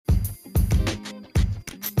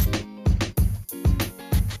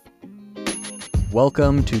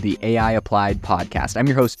Welcome to the AI Applied podcast. I'm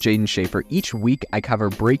your host, Jaden Schaefer. Each week, I cover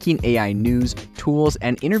breaking AI news, tools,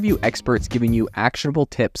 and interview experts giving you actionable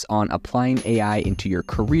tips on applying AI into your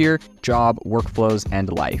career, job, workflows,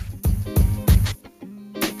 and life.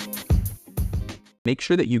 Make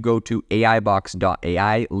sure that you go to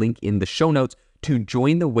aibox.ai, link in the show notes, to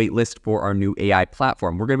join the waitlist for our new AI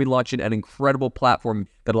platform. We're going to be launching an incredible platform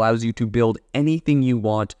that allows you to build anything you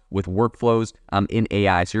want with workflows in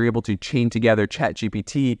AI. So you're able to chain together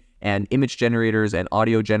ChatGPT and image generators and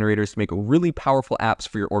audio generators to make really powerful apps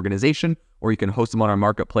for your organization, or you can host them on our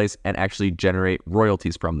marketplace and actually generate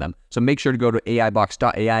royalties from them. So make sure to go to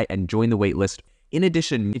aibox.ai and join the waitlist. In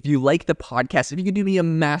addition, if you like the podcast, if you could do me a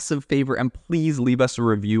massive favor and please leave us a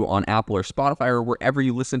review on Apple or Spotify or wherever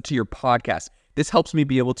you listen to your podcast. This helps me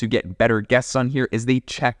be able to get better guests on here as they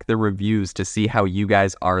check the reviews to see how you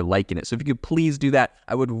guys are liking it. So if you could please do that,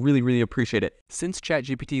 I would really appreciate it. Since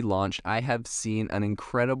ChatGPT launched, I have seen an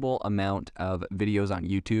incredible amount of videos on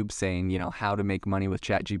YouTube saying, how to make money with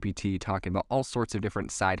ChatGPT, talking about all sorts of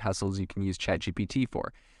different side hustles you can use ChatGPT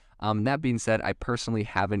for. That being said, I personally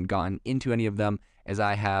haven't gotten into any of them as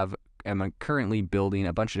I am currently building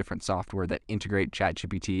a bunch of different software that integrate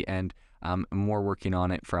ChatGPT and more working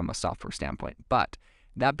on it from a software standpoint. But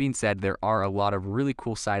that being said, there are a lot of really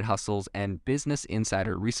cool side hustles, and Business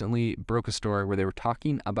Insider recently broke a story where they were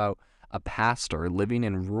talking about a pastor living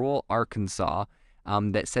in rural Arkansas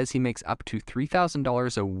that says he makes up to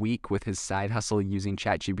 $3,000 a week with his side hustle using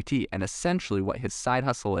ChatGPT. And essentially what his side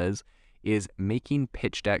hustle is making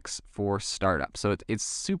pitch decks for startups. So it's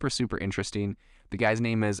super interesting. The guy's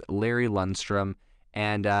name is Larry Lundstrom.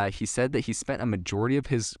 And he said that he spent a majority of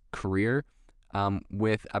his career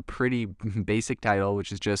with a pretty basic title,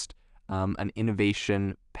 which is just an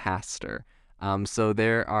innovation pastor. So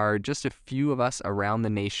there are just a few of us around the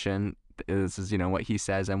nation. This is, what he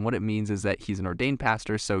says. And what it means is that he's an ordained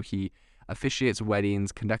pastor. So he officiates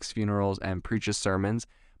weddings, conducts funerals, and preaches sermons.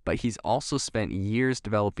 But he's also spent years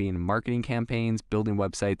developing marketing campaigns, building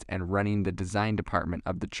websites, and running the design department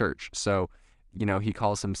of the church. So he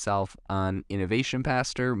calls himself an innovation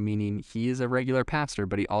pastor, meaning he is a regular pastor,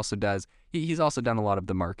 but he's also done a lot of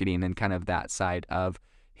the marketing and kind of that side of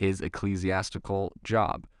his ecclesiastical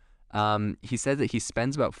job. He says that he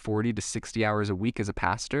spends about 40 to 60 hours a week as a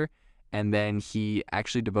pastor, and then he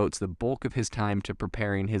actually devotes the bulk of his time to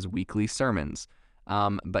preparing his weekly sermons.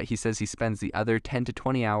 But he says he spends the other 10 to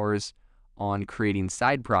 20 hours on creating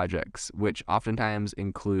side projects, which oftentimes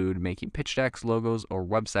include making pitch decks, logos, or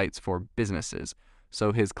websites for businesses.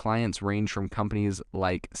 So his clients range from companies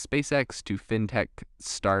like SpaceX to fintech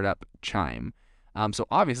startup Chime. So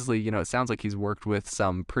obviously, it sounds like he's worked with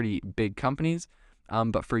some pretty big companies,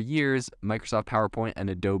 but for years, Microsoft PowerPoint and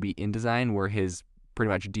Adobe InDesign were his pretty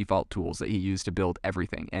much default tools that he used to build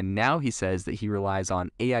everything. And now he says that he relies on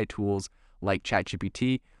AI tools like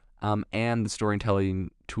ChatGPT, and the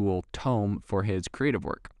storytelling tool Tome for his creative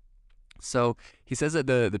work. So he says that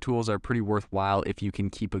the tools are pretty worthwhile if you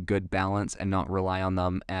can keep a good balance and not rely on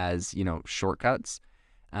them as, shortcuts.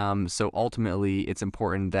 So ultimately, it's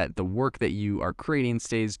important that the work that you are creating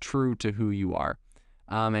stays true to who you are.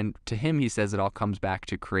 And to him, he says it all comes back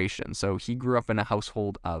to creation. So he grew up in a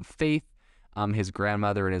household of faith. His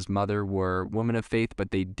grandmother and his mother were women of faith,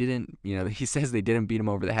 but they didn't, he says they didn't beat him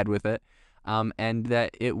over the head with it. And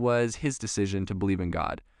that it was his decision to believe in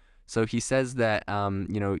God. So he says that,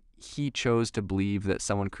 he chose to believe that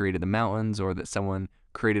someone created the mountains, or that someone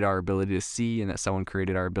created our ability to see, and that someone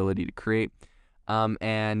created our ability to create.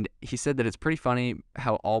 And he said that it's pretty funny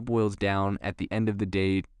how it all boils down at the end of the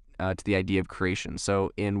day to the idea of creation.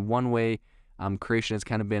 So in one way, creation has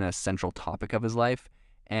kind of been a central topic of his life,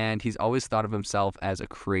 and he's always thought of himself as a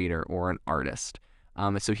creator or an artist.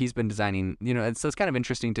 So he's been designing, and so it's kind of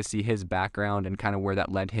interesting to see his background and kind of where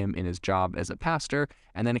that led him in his job as a pastor,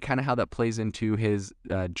 and then kind of how that plays into his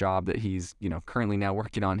job that he's, currently now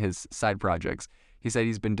working on his side projects. He said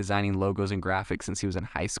he's been designing logos and graphics since he was in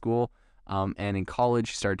high school, and in college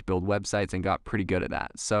he started to build websites and got pretty good at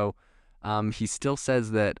that. So he still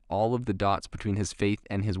says that all of the dots between his faith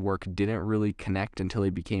and his work didn't really connect until he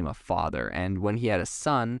became a father, and when he had a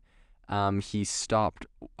son, he stopped,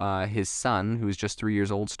 his son, who was just 3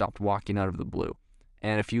 years old, stopped walking out of the blue.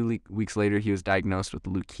 And a few weeks later, he was diagnosed with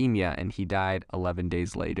leukemia, and he died 11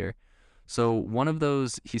 days later. So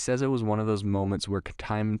he says it was one of those moments where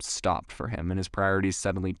time stopped for him and his priorities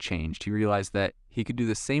suddenly changed. He realized that he could do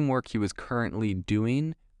the same work he was currently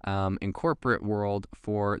doing in corporate world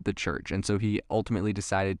for the church. And so he ultimately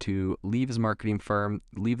decided to leave his marketing firm,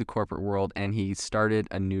 leave the corporate world, and he started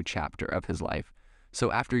a new chapter of his life. So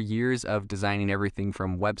after years of designing everything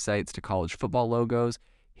from websites to college football logos,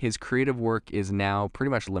 his creative work is now pretty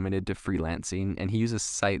much limited to freelancing, and he uses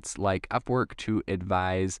sites like Upwork to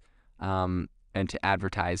advise and to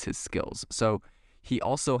advertise his skills. So he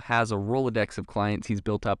also has a Rolodex of clients he's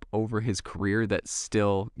built up over his career that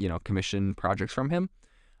still, commission projects from him.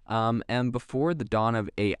 And before the dawn of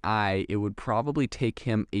AI, it would probably take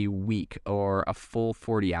him a week or a full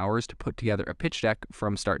 40 hours to put together a pitch deck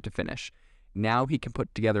from start to finish. Now he can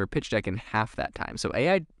put together a pitch deck in half that time. So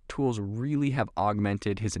AI tools really have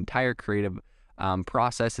augmented his entire creative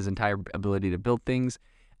process, his entire ability to build things.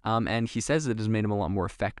 And he says it has made him a lot more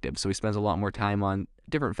effective. So he spends a lot more time on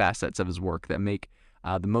different facets of his work that make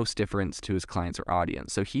the most difference to his clients or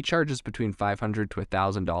audience. So he charges between $500 to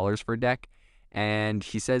 $1,000 for a deck. And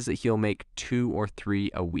he says that he'll make 2 or 3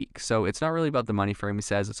 a week. So it's not really about the money for him, he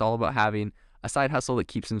says. It's all about having a side hustle that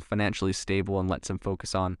keeps him financially stable and lets him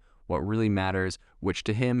focus on what really matters, which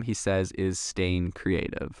to him, he says, is staying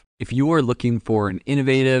creative. If you are looking for an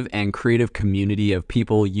innovative and creative community of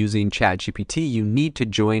people using ChatGPT, you need to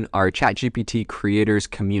join our ChatGPT creators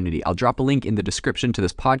community. I'll drop a link in the description to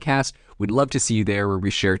this podcast. We'd love to see you there, where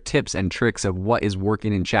we share tips and tricks of what is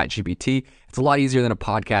working in ChatGPT. It's a lot easier than a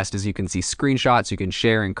podcast, as you can see screenshots, you can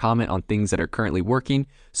share and comment on things that are currently working.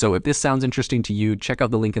 So if this sounds interesting to you, check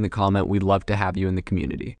out the link in the comment. We'd love to have you in the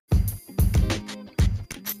community.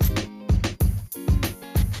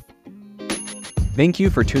 Thank you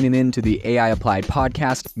for tuning in to the AI Applied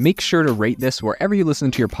podcast. Make sure to rate this wherever you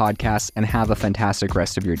listen to your podcasts, and have a fantastic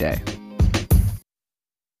rest of your day.